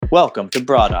Welcome to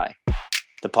Broad Eye,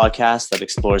 the podcast that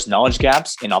explores knowledge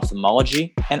gaps in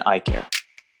ophthalmology and eye care.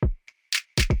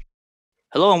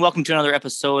 Hello and welcome to another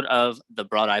episode of the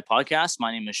Broad Eye podcast.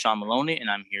 My name is Sean Maloney and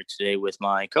I'm here today with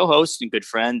my co-host and good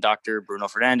friend, Dr. Bruno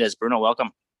Fernandez. Bruno,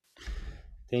 welcome.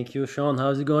 Thank you, Sean.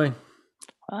 How's it going?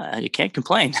 You can't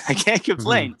complain. I can't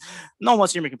complain. No one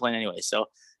wants to hear me complain anyway. So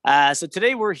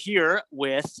today we're here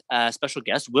with a special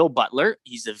guest, Will Butler.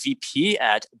 He's a VP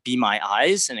at Be My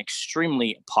Eyes, an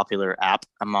extremely popular app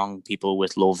among people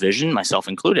with low vision, myself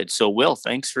included. So Will,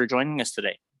 thanks for joining us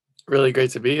today. Really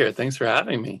great to be here. Thanks for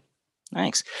having me.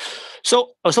 Thanks.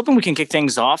 So I was hoping we can kick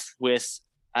things off with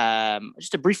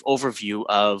just a brief overview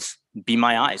of Be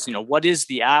My Eyes. You know, what is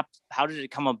the app? How did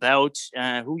it come about?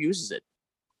 Who uses it?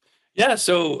 Yeah,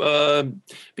 so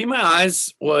Be My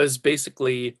Eyes was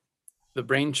basically the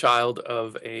brainchild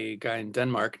of a guy in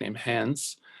Denmark named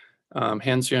Hans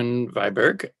Jørgen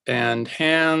Viberg. And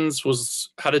Hans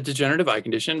had a degenerative eye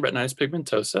condition, retinitis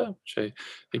pigmentosa, which I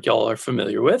think y'all are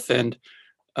familiar with. And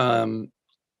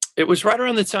it was right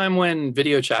around the time when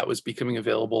video chat was becoming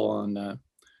available on the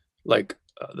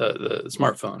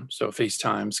smartphone. So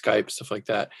FaceTime, Skype, stuff like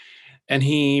that. And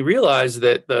he realized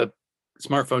that the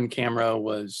smartphone camera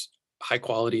was high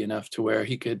quality enough to where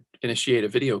he could initiate a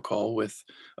video call with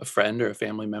a friend or a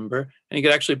family member, and he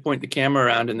could actually point the camera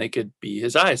around and they could be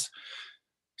his eyes.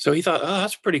 So he thought, oh,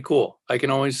 that's pretty cool. I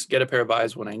can always get a pair of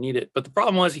eyes when I need it. But the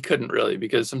problem was he couldn't really,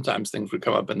 because sometimes things would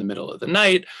come up in the middle of the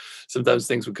night. Sometimes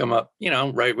things would come up,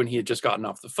 right when he had just gotten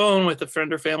off the phone with a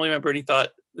friend or family member. And he thought,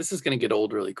 this is going to get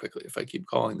old really quickly if I keep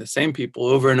calling the same people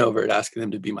over and over and asking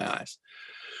them to be my eyes.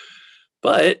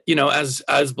 But,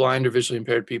 as blind or visually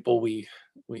impaired people, we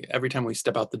every time we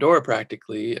step out the door,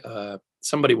 practically,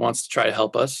 somebody wants to try to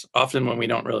help us, often when we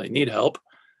don't really need help.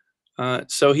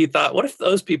 So he thought, what if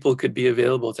those people could be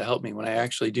available to help me when I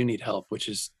actually do need help, which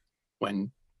is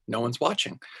when no one's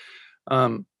watching.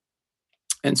 And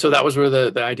so that was where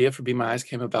the idea for Be My Eyes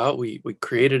came about. We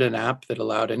created an app that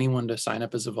allowed anyone to sign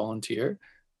up as a volunteer,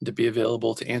 to be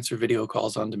available to answer video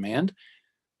calls on demand.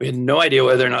 We had no idea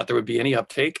whether or not there would be any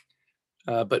uptake.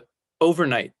 But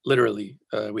overnight, literally,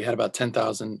 we had about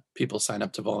 10,000 people sign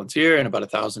up to volunteer and about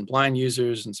 1,000 blind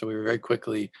users. And so we were very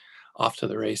quickly off to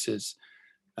the races.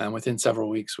 And within several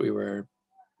weeks, we were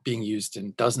being used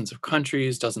in dozens of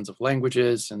countries, dozens of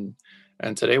languages. And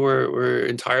today we're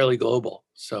entirely global.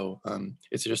 So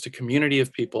it's just a community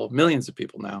of people, millions of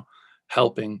people now,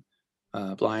 helping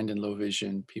blind and low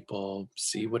vision people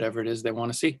see whatever it is they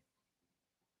want to see.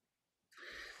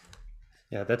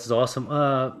 Yeah, that's awesome.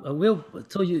 Will,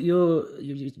 so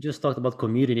you just talked about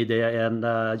community there,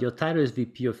 and your title is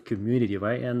VP of Community,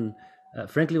 right? And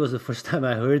frankly, it was the first time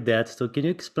I heard that. So can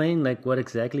you explain what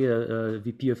exactly a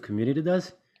VP of Community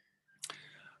does?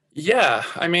 Yeah,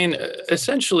 I mean,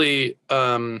 essentially,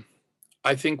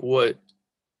 I think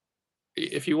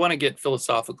if you want to get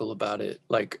philosophical about it,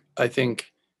 I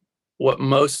think what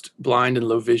most blind and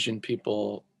low vision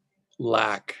people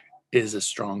lack is a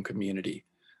strong community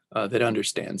that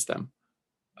understands them.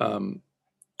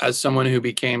 As someone who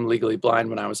became legally blind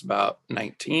when I was about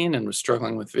 19 and was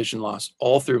struggling with vision loss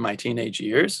all through my teenage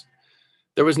years,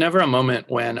 there was never a moment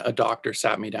when a doctor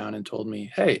sat me down and told me,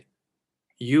 hey,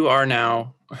 you are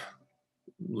now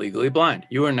legally blind.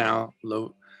 You are now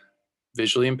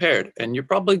visually impaired, and you're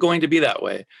probably going to be that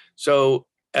way. So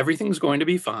everything's going to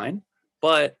be fine,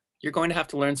 but you're going to have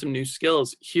to learn some new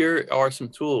skills. Here are some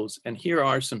tools, and here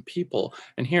are some people,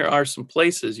 and here are some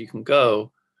places you can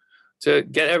go to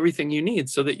get everything you need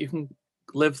so that you can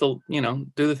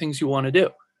do the things you want to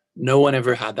do. No one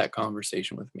ever had that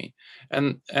conversation with me.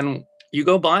 And you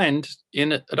go blind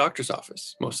in a doctor's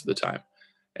office most of the time.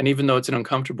 And even though it's an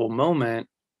uncomfortable moment,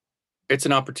 it's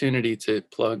an opportunity to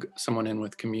plug someone in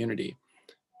with community.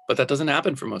 But that doesn't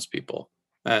happen for most people.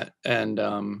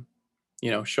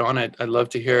 Sean, I'd love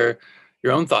to hear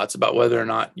your own thoughts about whether or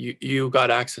not you got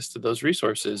access to those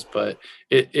resources. But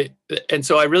and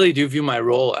so I really do view my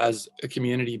role as a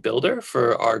community builder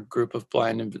for our group of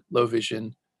blind and low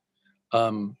vision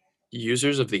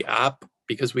users of the app,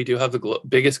 because we do have the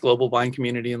biggest global blind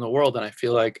community in the world. And I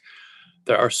feel like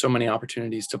there are so many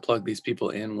opportunities to plug these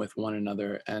people in with one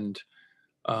another and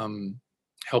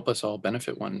help us all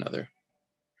benefit one another.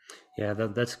 Yeah,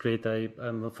 that's great.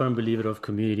 I'm a firm believer of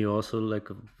community also,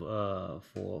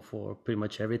 for pretty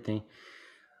much everything.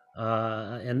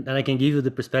 And I can give you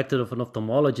the perspective of an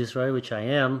ophthalmologist, right, which I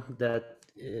am, that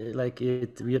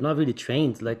we are not really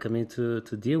trained,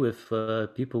 to deal with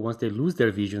people once they lose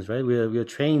their visions, right? We are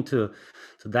trained to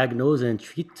diagnose and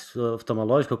treat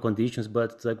ophthalmological conditions,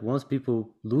 but once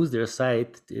people lose their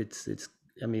sight, it's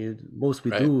most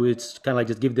we Right. do, it's kind of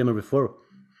just give them a referral.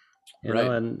 you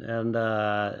know, and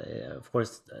of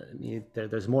course, I mean,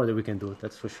 there's more that we can do.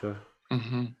 That's for sure.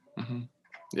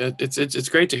 Yeah, it's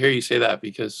great to hear you say that,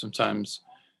 because sometimes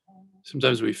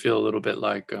we feel a little bit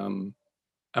like, am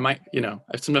I,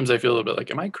 sometimes I feel a little bit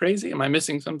like, am I crazy? Am I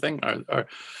missing something? Or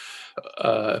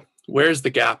where's the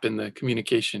gap in the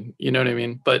communication? You know what I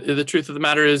mean? But the truth of the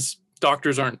matter is,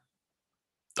 doctors aren't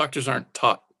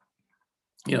taught.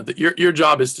 That your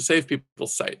job is to save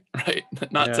people's sight, right?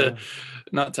 Not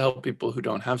to help people who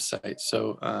don't have sight.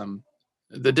 So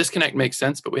the disconnect makes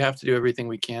sense, but we have to do everything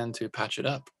we can to patch it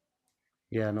up.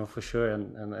 Yeah, no, for sure,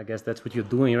 and I guess that's what you're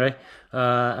doing, right?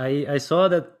 I saw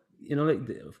that,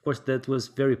 of course, that was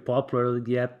very popular,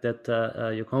 the app that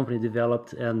your company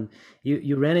developed, and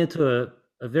you ran into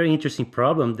a very interesting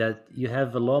problem, that you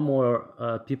have a lot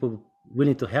more people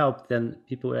willing to help than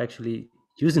people actually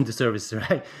using the service,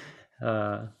 right?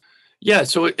 Yeah,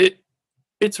 so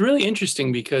it's really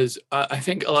interesting, because I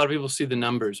think a lot of people see the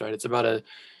numbers, right? It's about a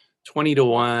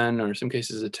 20-to-1, or in some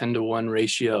cases a 10-to-1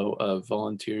 ratio of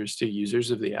volunteers to users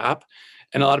of the app.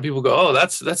 And a lot of people go, oh,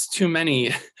 that's too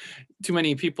many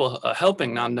people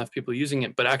helping, not enough people using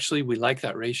it. But actually, we like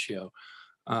that ratio.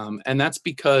 And that's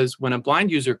because when a blind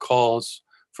user calls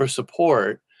for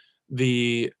support,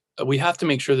 we have to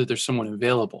make sure that there's someone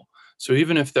available. So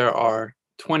even if there are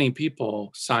 20 people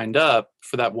signed up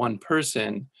for that one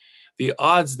person, the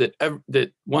odds that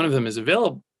one of them is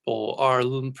available are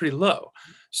pretty low.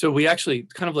 So we actually,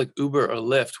 kind of like Uber or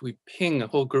Lyft, we ping a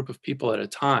whole group of people at a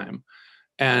time,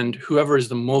 and whoever is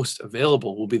the most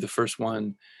available will be the first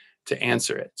one to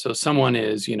answer it. So someone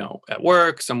is, at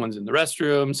work, someone's in the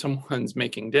restroom, someone's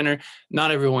making dinner.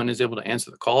 Not everyone is able to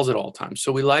answer the calls at all times.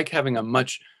 So we like having a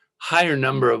much higher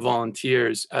number of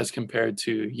volunteers as compared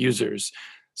to users.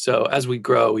 So as we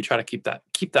grow, we try to keep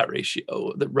that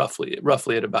ratio roughly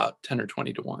at about 10 or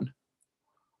 20-to-1.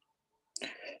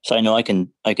 So I know I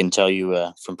can tell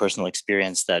you from personal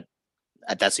experience that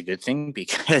that's a good thing,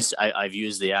 because I've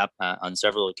used the app on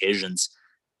several occasions,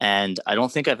 and I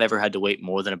don't think I've ever had to wait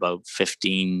more than about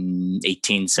 15,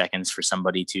 18 seconds for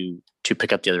somebody to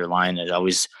pick up the other line. I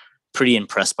was pretty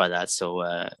impressed by that. So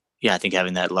I think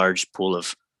having that large pool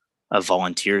of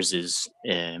volunteers is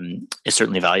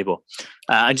certainly valuable.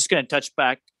 I'm just going to touch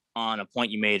back on a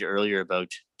point you made earlier about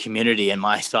community and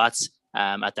my thoughts.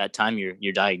 At that time,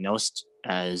 you're diagnosed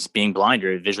as being blind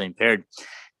or visually impaired,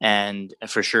 and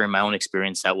for sure, in my own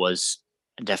experience, that was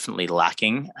definitely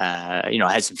lacking. I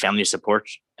had some family support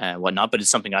and whatnot, but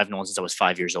it's something I've known since I was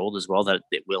 5 years old as well, that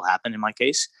it will happen in my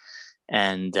case.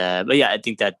 And but yeah, I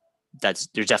think there's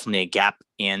definitely a gap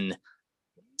in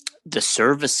the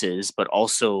services, but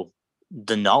also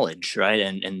the knowledge, right?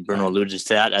 And Bruno alluded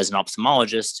to that. As an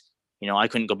ophthalmologist, I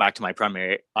couldn't go back to my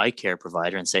primary eye care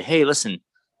provider and say, hey, listen,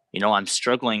 I'm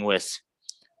struggling with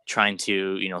trying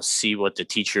to, see what the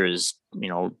teacher is,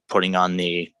 putting on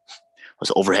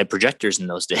was overhead projectors in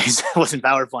those days. It wasn't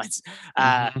PowerPoints.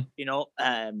 And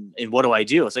what do I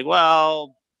do? It's like,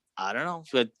 well, I don't know,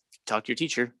 but talk to your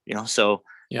teacher, So,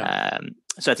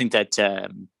 so I think that,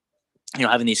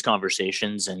 having these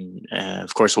conversations, and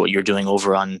of course, what you're doing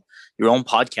over on your own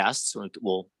podcasts,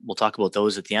 we'll talk about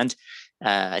those at the end.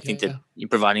 I think that you're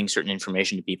providing certain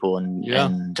information to people,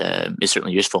 and is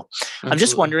certainly useful. Absolutely. I'm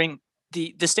just wondering,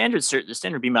 the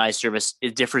standard Be My Eyes service,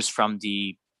 it differs from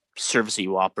the service that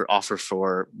you offer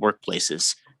for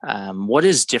workplaces. What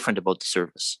is different about the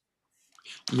service?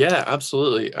 Yeah,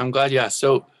 absolutely. I'm glad you asked.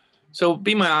 So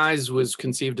Be My Eyes was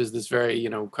conceived as this very,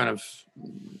 kind of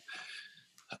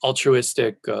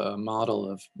altruistic model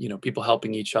of people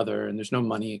helping each other, and there's no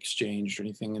money exchanged or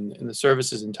anything, and the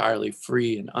service is entirely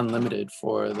free and unlimited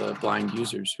for the blind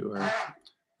users who are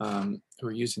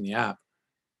using the app.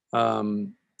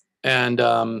 The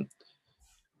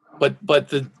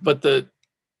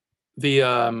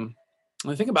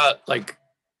thing about like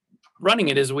running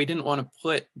it is we didn't want to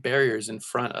put barriers in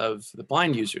front of the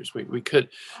blind users. We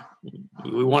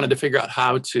wanted to figure out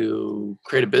how to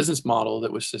create a business model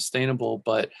that was sustainable,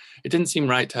 but it didn't seem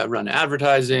right to run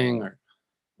advertising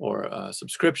or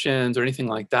subscriptions or anything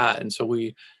like that. And so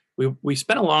we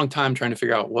spent a long time trying to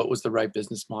figure out what was the right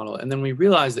business model. And then we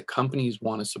realized that companies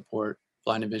want to support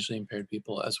blind and visually impaired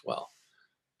people as well.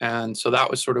 And so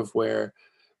that was sort of where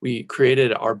we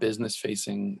created our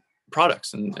business-facing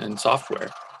products and software.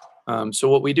 So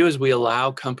what we do is we allow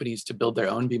companies to build their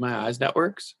own Be My Eyes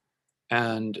networks,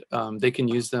 and they can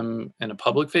use them in a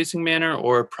public-facing manner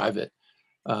or a private,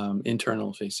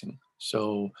 internal-facing.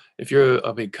 So if you're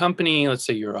a big company, let's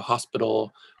say you're a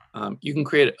hospital, you can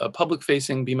create a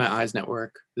public-facing Be My Eyes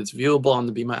network that's viewable on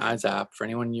the Be My Eyes app for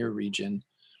anyone in your region.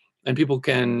 and people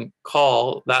can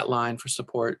call that line for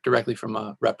support directly from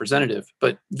a representative,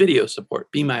 but video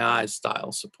support, Be My Eyes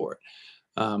style support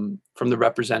from the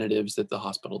representatives that the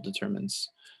hospital determines.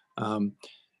 And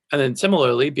then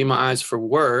similarly, Be My Eyes for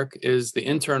Work is the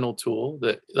internal tool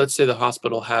that, let's say the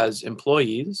hospital has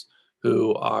employees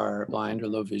who are blind or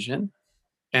low vision,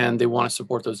 and they want to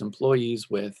support those employees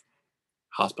with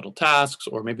hospital tasks,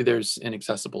 or maybe there's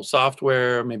inaccessible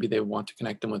software, maybe they want to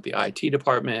connect them with the IT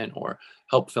department or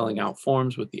help filling out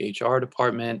forms with the HR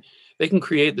department. They can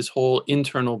create this whole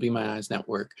internal Be My Eyes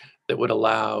network that would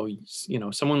allow, you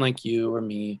know, someone like you or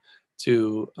me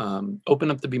to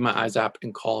open up the Be My Eyes app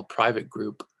and call a private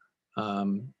group,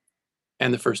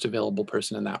 and the first available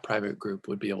person in that private group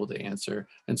would be able to answer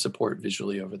and support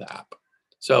visually over the app.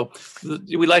 So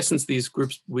we license these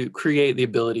groups. We create the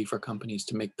ability for companies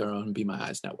to make their own Be My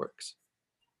Eyes networks.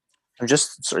 I'm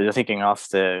just sort of thinking off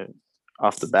the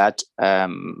bat,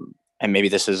 and maybe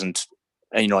this isn't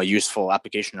a useful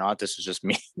application or not. This is just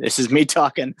me. This is me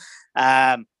talking.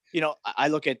 I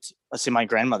look at, let's say, my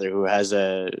grandmother who has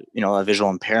a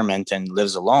visual impairment and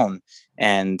lives alone,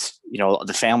 and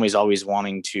the family's always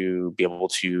wanting to be able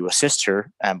to assist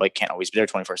her, but can't always be there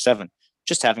 24/7.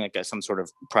 Just having like some sort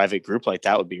of private group like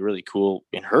that would be really cool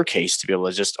in her case, to be able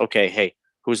to just, okay, hey,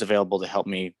 who's available to help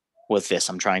me with this?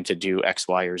 I'm trying to do X,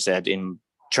 Y, or Z in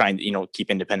trying to, keep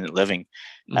independent living.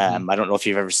 I don't know if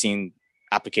you've ever seen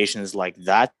applications like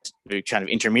that, kind of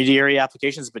intermediary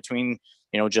applications between,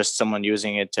 just someone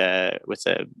using it with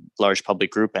a large public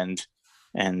group and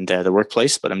the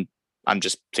workplace. But I'm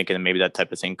just thinking that maybe that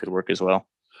type of thing could work as well.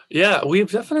 Yeah,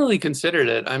 we've definitely considered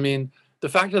it. I mean, the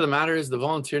fact of the matter is the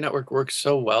volunteer network works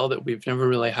so well that we've never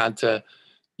really had to,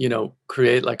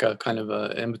 create like a kind of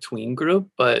a in-between group,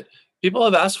 but people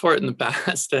have asked for it in the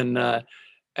past. And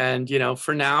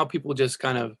for now, people just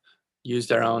kind of use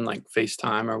their own like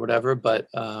FaceTime or whatever. But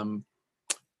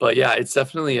yeah, it's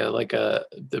definitely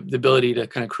the ability to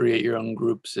kind of create your own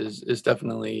groups is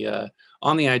definitely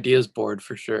on the ideas board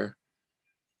for sure.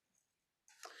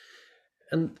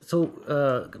 And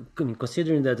so,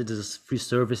 considering that it is a free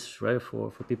service, right,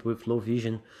 for people with low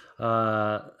vision,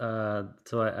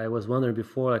 so I was wondering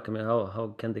before, like, I mean,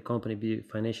 how can the company be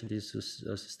financially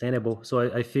sustainable? So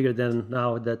I figured then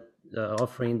now that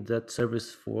offering that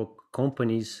service for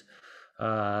companies,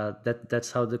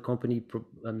 that's how the company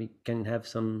can have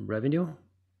some revenue.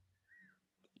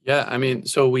 Yeah, I mean,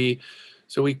 so we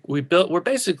built. We're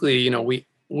basically,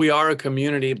 we are a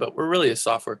community, but we're really a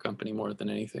software company more than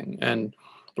anything. And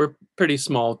we're a pretty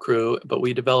small crew, but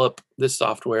we develop this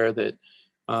software that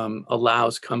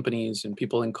allows companies and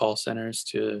people in call centers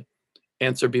to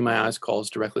answer Be My Eyes calls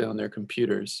directly on their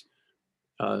computers.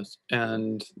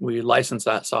 And we license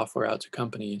that software out to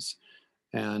companies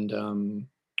and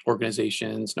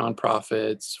organizations,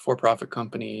 nonprofits, for-profit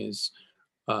companies,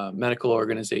 medical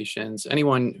organizations.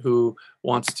 Anyone who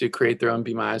wants to create their own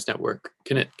Be My Eyes network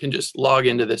can just log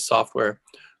into this software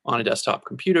on a desktop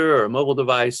computer or a mobile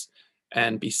device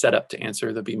and be set up to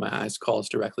answer the Be My Eyes calls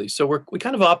directly. So we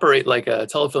kind of operate like a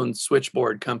telephone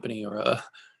switchboard company or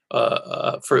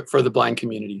for the blind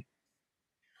community.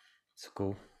 That's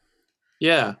cool.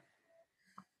 Yeah.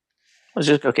 I'm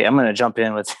going to jump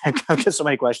in with I've got so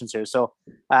many questions here. So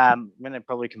I'm going to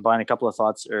probably combine a couple of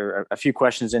thoughts or a few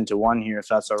questions into one here, if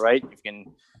that's all right. If you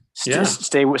can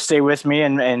stay with me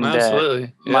and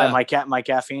absolutely. Yeah. my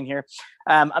caffeine here.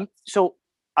 So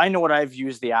I know what I've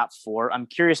used the app for. I'm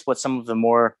curious what some of the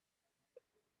more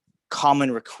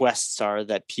common requests are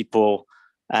that people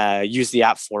use the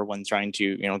app for when trying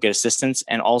to get assistance,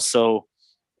 and also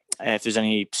if there's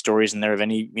any stories in there of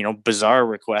any bizarre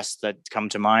requests that come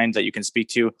to mind that you can speak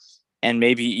to, and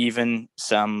maybe even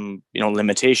some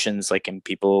limitations, like can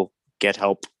people get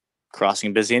help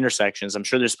crossing busy intersections? I'm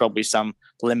sure there's probably some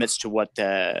limits to what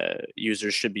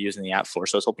users should be using the app for,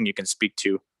 so I was hoping you can speak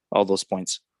to all those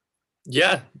points.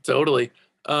 Yeah, totally.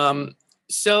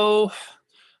 So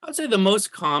I'd say the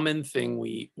most common thing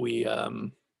we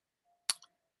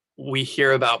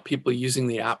hear about people using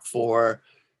the app for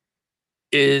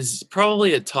is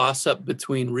probably a toss-up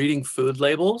between reading food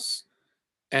labels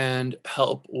and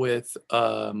help with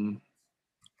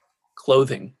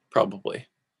clothing, probably.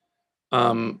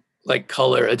 Like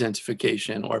color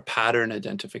identification or pattern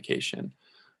identification.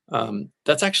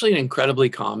 That's actually an incredibly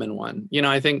common one.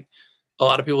 I think a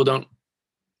lot of people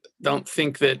don't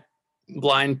think that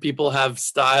blind people have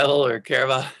style or care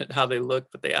about how they look,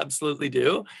 but they absolutely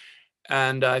do.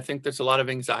 And I think there's a lot of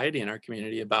anxiety in our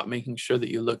community about making sure that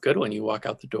you look good when you walk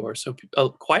out the door. So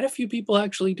quite a few people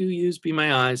actually do use Be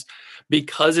My Eyes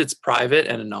because it's private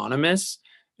and anonymous,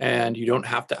 and you don't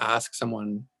have to ask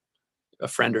someone a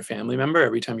friend or family member.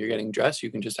 Every time you're getting dressed,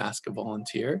 you can just ask a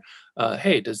volunteer,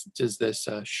 hey, does this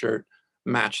shirt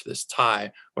match this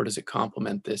tie, or does it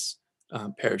complement this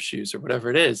pair of shoes, or whatever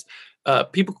it is?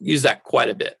 People use that quite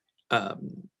a bit.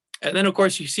 And then, of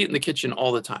course, you see it in the kitchen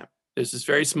all the time. There's this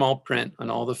very small print on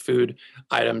all the food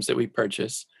items that we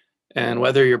purchase. And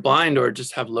whether you're blind or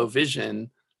just have low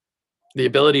vision, the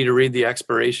ability to read the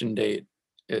expiration date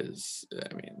is,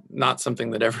 I mean, not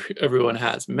something that everyone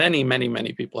has. Many, many,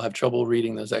 many people have trouble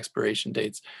reading those expiration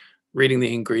dates, reading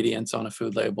the ingredients on a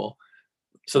food label.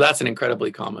 So that's an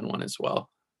incredibly common one as well.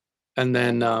 And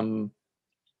then,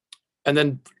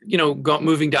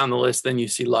 moving down the list, then you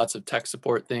see lots of tech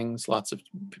support things, lots of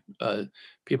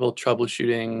people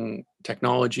troubleshooting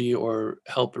technology or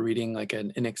help reading like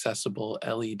an inaccessible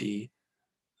LED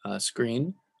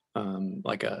screen,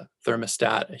 like a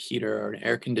thermostat, a heater, or an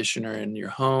air conditioner in your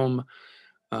home,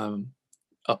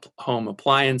 home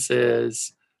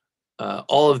appliances.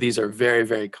 All of these are very,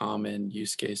 very common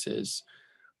use cases.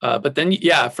 But then,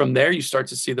 yeah, from there, you start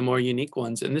to see the more unique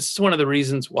ones. And this is one of the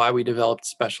reasons why we developed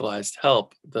Specialized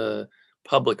Help, the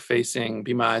public-facing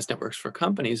Be My Eyes networks for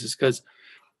companies, is because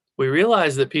we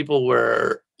realized that people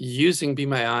were using Be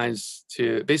My Eyes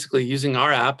to basically using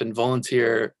our app and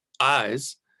volunteer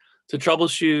eyes to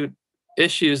troubleshoot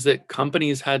issues that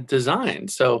companies had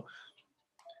designed. So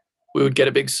we would get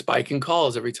a big spike in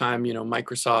calls every time,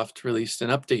 Microsoft released an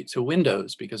update to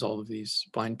Windows, because all of these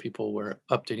blind people were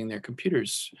updating their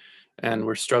computers and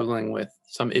were struggling with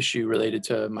some issue related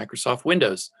to Microsoft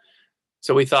Windows.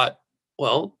 So we thought,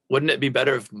 well, wouldn't it be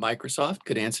better if Microsoft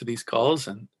could answer these calls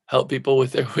and help people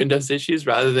with their Windows issues,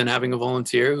 rather than having a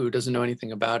volunteer who doesn't know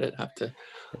anything about it have to,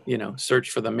 search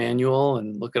for the manual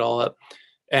and look it all up.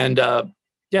 And yeah,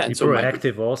 and so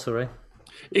proactive also, right?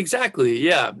 Exactly.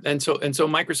 Yeah. And so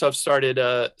Microsoft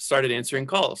started answering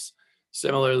calls.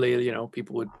 Similarly,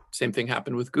 same thing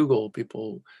happened with Google.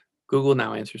 Google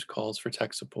now answers calls for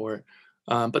tech support.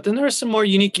 But then there are some more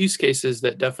unique use cases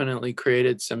that definitely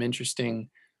created some interesting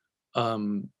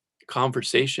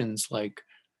conversations. Like,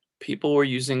 people were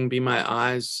using Be My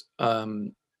Eyes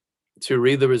to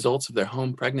read the results of their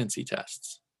home pregnancy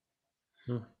tests.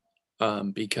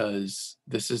 Because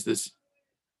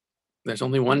there's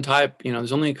only one type,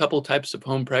 there's only a couple types of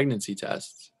home pregnancy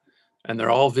tests, and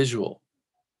they're all visual,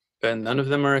 and none of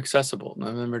them are accessible. None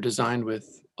of them are designed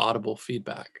with audible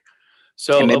feedback.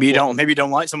 So and maybe you don't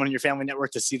want someone in your family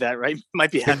network to see that, right?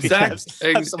 Might be happy to have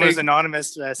someone who's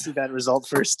anonymous see that result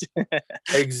first.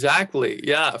 Exactly.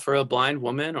 Yeah. For a blind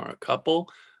woman or a couple,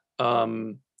 I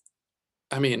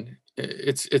mean,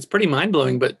 it's pretty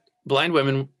mind-blowing, but blind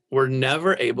women were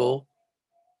never able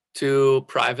to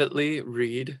privately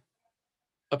read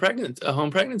a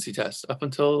home pregnancy test up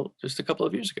until just a couple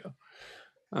of years ago.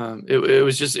 It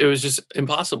was just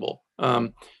impossible.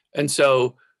 And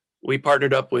so we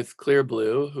partnered up with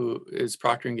Clearblue, who is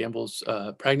Procter & Gamble's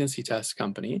pregnancy test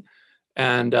company,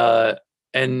 and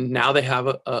now they have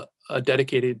a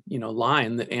dedicated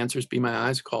line that answers Be My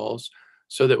Eyes calls,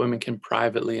 so that women can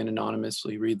privately and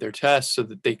anonymously read their tests, so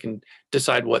that they can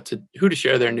decide who to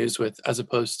share their news with, as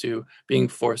opposed to being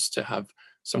forced to have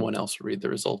someone else read the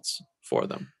results for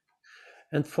them.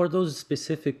 And for those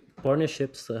specific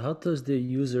partnerships, how does the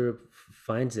user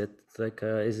finds it? Like,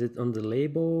 is it on the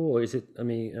label, or is it? I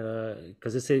mean,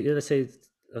 because let's say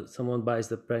someone buys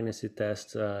the pregnancy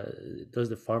test, does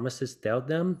the pharmacist tell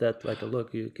them that, like,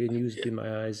 look, you can use Be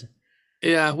My Eyes?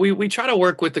 Yeah, we try to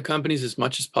work with the companies as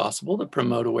much as possible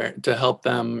to help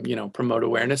them, promote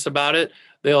awareness about it.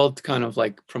 They all kind of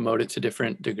like promote it to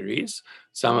different degrees.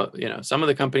 Some of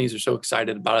the companies are so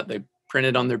excited about it, they print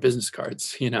it on their business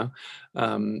cards,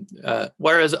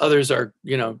 whereas others are,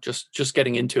 just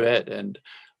getting into it. And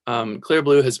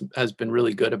Clearblue has been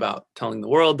really good about telling the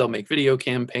world. They'll make video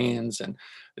campaigns, and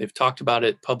they've talked about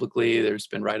it publicly. There's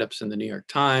been write-ups in the New York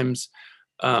Times.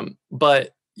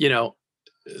 But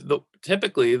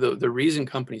typically the reason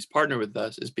companies partner with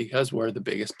us is because we're the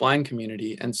biggest blind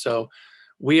community. And so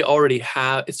we already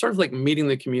have, it's sort of like meeting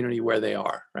the community where they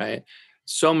are, right?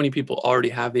 So many people already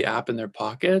have the app in their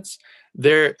pockets.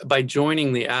 By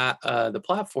joining the app, the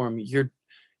platform,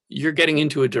 you're getting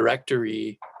into a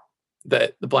directory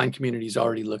that the blind community is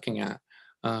already looking at.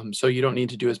 So you don't need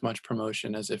to do as much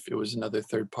promotion as if it was another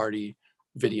third-party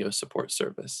video support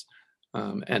service.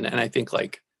 And I think,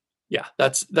 yeah,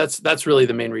 that's really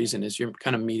the main reason, is you're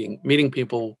kind of meeting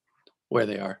people where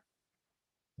they are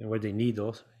and where they need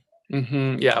also.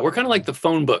 Yeah, we're kind of like the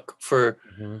phone book for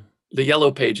the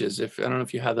Yellow Pages. I don't know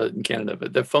if you have that in Canada,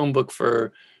 but the phone book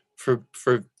for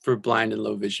blind and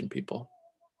low vision people.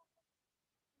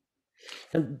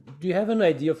 And do you have an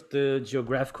idea of the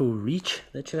geographical reach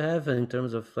that you have in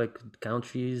terms of like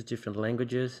countries, different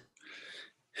languages?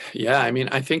 Yeah, I mean,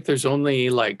 I think there's only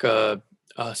like a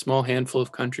small handful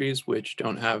of countries which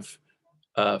don't have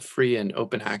free and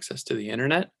open access to the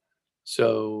internet.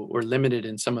 So we're limited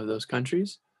in some of those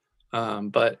countries.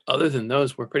 But other than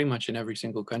those, we're pretty much in every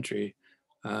single country,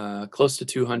 close to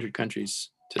 200 countries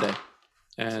today,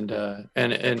 and Yeah,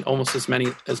 and almost as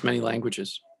many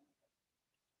languages.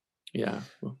 Yeah.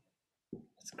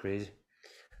 that's crazy.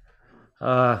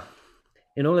 Uh,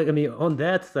 like I mean, on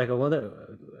that, like I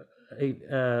wonder,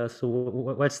 so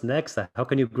what's next? How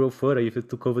can you grow further if you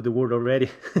took over the world already?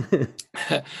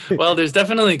 Well, there's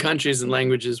definitely countries and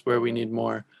languages where we need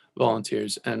more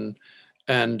volunteers, and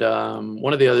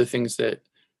one of the other things that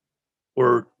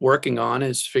we're working on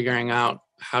is figuring out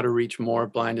how to reach more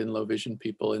blind and low vision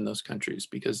people in those countries,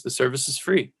 because the service is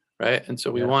free, right? And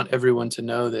so we Yeah, want everyone to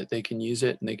know that they can use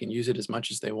it, and they can use it as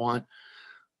much as they want.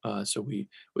 So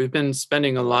we've been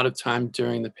spending a lot of time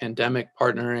during the pandemic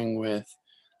partnering with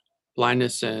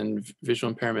blindness and visual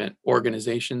impairment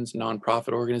organizations,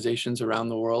 nonprofit organizations around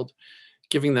the world,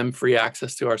 giving them free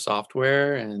access to our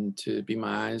software and to Be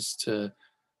My Eyes to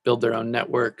build their own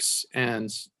networks, and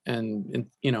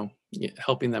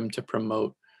helping them to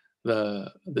promote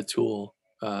the tool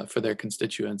for their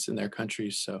constituents in their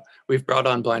countries. So we've brought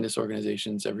on blindness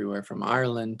organizations everywhere from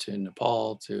Ireland to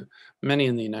Nepal to many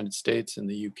in the United States and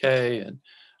the UK. And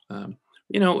um,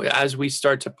 as we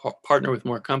start to partner with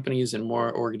more companies and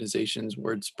more organizations,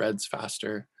 word spreads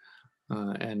faster,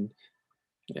 and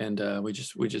we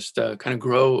just kind of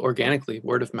grow organically,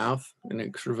 word of mouth, in a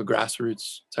sort of a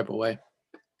grassroots type of way.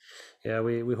 yeah.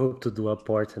 We hope to do our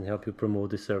part and help you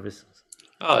promote the service.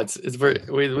 Oh, it's very,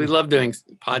 we love doing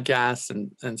podcasts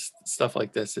and stuff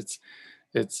like this.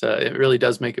 It really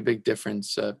does make a big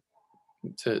difference to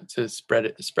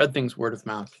spread things word of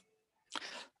mouth.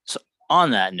 So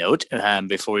on that note,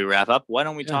 before we wrap up, why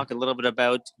don't we Yeah. talk a little bit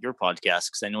about your podcast?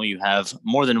 Because I know you have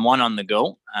more than one on the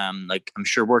go. Like I'm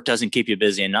sure work doesn't keep you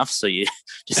busy enough, so you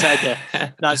decide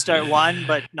to not start one,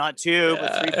 but not two,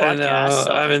 but three I know, podcasts.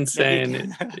 So I'm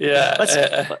insane.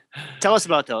 Yeah. tell us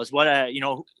about those. What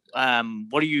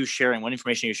what are you sharing? What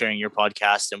information are you sharing in your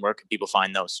podcast, and where can people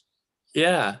find those?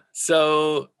 Yeah.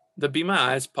 So the Be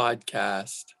My Eyes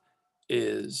podcast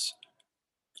is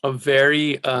a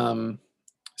very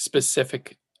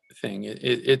specific thing.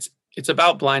 It's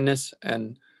about blindness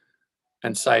and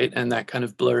sight, and that kind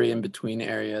of blurry in between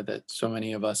area that so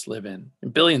many of us live in.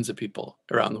 And billions of people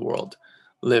around the world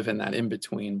live in that in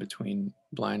between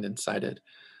blind and sighted.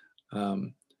 So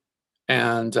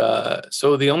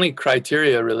the only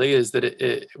criteria really is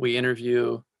that we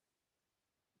interview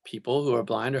people who are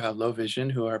blind or have low vision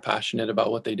who are passionate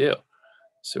about what they do.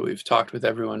 So we've talked with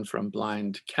everyone from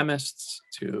blind chemists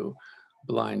to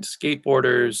blind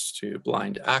skateboarders to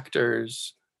blind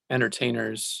actors,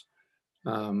 entertainers,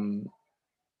 um,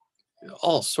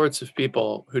 all sorts of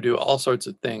people who do all sorts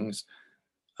of things,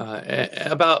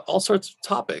 about all sorts of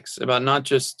topics, about not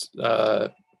just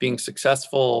being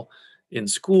successful in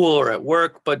school or at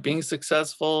work, but being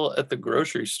successful at the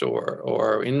grocery store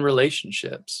or in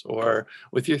relationships or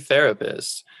with your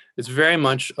therapist. It's very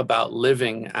much about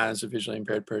living as a visually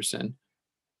impaired person.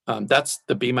 That's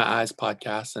the Be My Eyes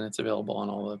podcast, and it's available on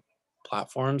all the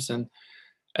platforms. And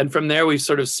from there, we've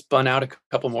sort of spun out a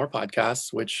couple more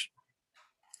podcasts, which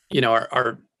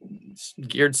are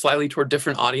geared slightly toward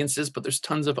different audiences, but there's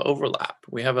tons of overlap.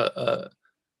 We have a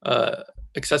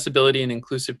accessibility and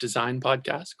inclusive design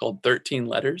podcast called 13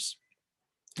 Letters.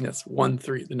 That's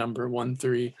 13, the number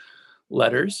 13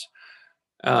 letters.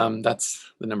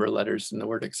 That's the number of letters in the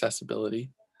word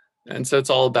accessibility. And so it's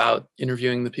all about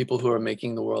interviewing the people who are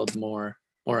making the world more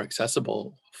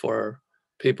accessible for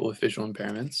people with visual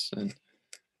impairments. And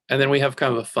then we have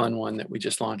kind of a fun one that we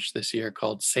just launched this year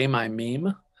called Say My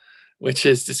Meme, which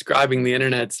is describing the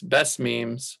internet's best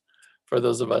memes for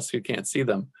those of us who can't see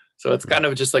them. So it's kind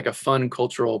of just like a fun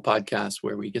cultural podcast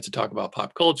where we get to talk about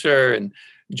pop culture and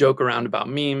joke around about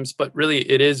memes, but really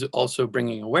it is also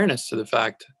bringing awareness to the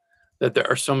fact that there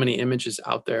are so many images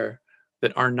out there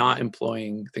that are not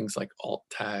employing things like alt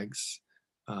tags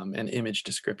and image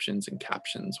descriptions and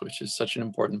captions, which is such an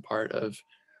important part of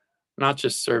not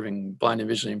just serving blind and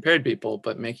visually impaired people,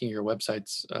 but making your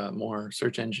websites more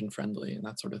search engine friendly and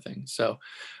that sort of thing. So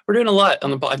we're doing a lot on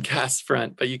the podcast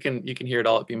front, but you can hear it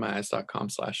all at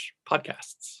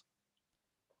BeMyEyes.com/podcasts.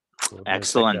 Cool.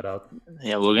 Excellent.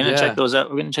 Yeah, we're gonna check those out.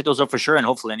 We're gonna check those out for sure, and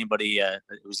hopefully anybody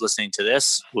who's listening to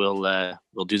this will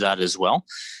do that as well.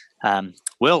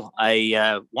 Will,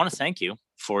 I want to thank you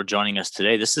for joining us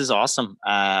today. This is awesome.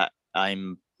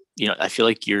 I'm I feel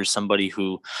like you're somebody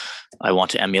who I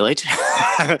want to emulate.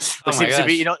 Oh my Seems to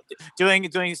be, gosh.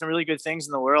 doing some really good things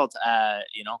in the world.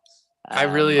 I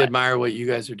really admire what you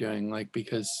guys are doing, like,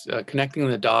 because connecting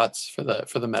the dots for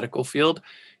the medical field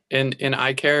in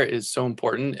eye care is so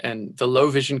important, and the low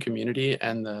vision community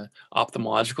and the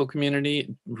ophthalmological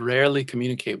community rarely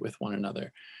communicate with one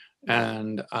another,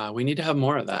 and we need to have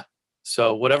more of that.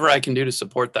 So whatever I can do to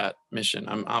support that mission,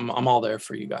 I'm all there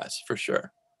for you guys for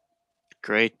sure.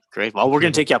 Great. Well, we're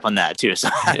going to take you up on that too. So,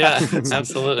 Yeah,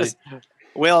 absolutely.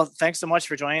 Will, thanks so much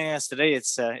for joining us today. It's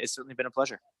certainly been a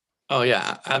pleasure. Oh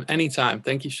yeah, anytime.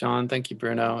 Thank you, Sean. Thank you,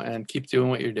 Bruno, and keep doing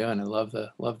what you're doing. I love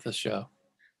the show.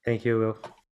 Thank you, Will.